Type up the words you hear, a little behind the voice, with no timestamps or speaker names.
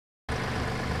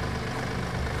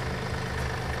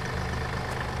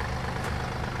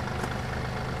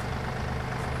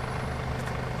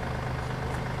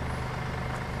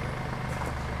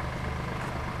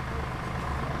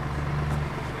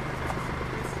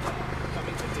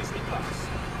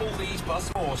All these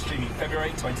plus more streaming February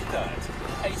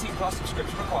 23rd. 18 plus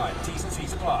subscription required. T's and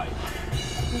C's apply.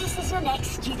 This is your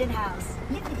next student house.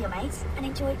 Live with your mates and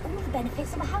enjoy all the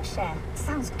benefits of a house share.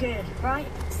 Sounds good, right?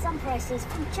 Some prices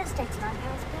from just £89 per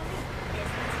week.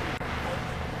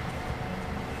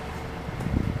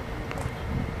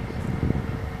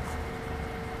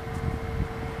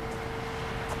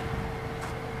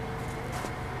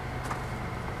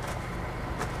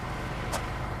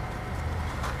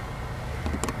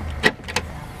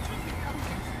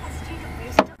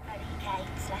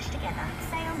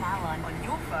 On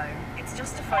your phone, it's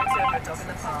just a photo of a dog in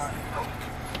the park.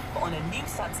 But on a new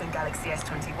Samsung Galaxy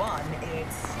S21,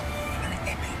 it's an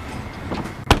epic.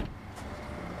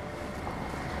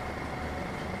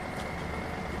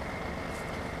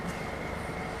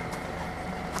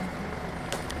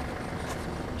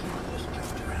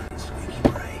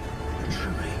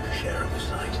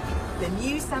 The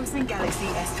new Samsung Galaxy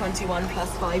S21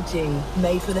 Plus 5G,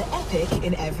 made for the epic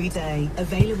in every day.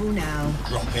 Available now.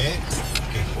 Drop it.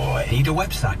 Good boy. Need a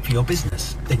website for your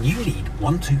business? Then you need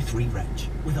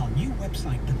 123reg. With our new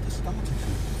website builder starter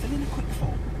tool, fill in a quick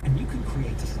form and you can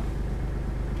create a site.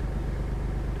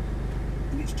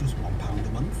 And it's just £1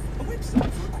 a month. A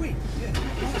website for a quid. Yeah.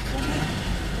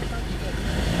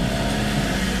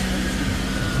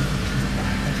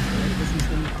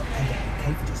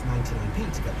 Pay for just 99p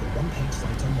to get your one-page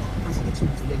site online. As an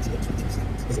excellent VAT at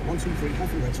 20%. Visit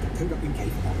 123-reg.co.uk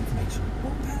for more information.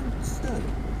 £1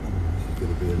 sterling. It's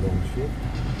going to be a long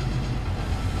shift.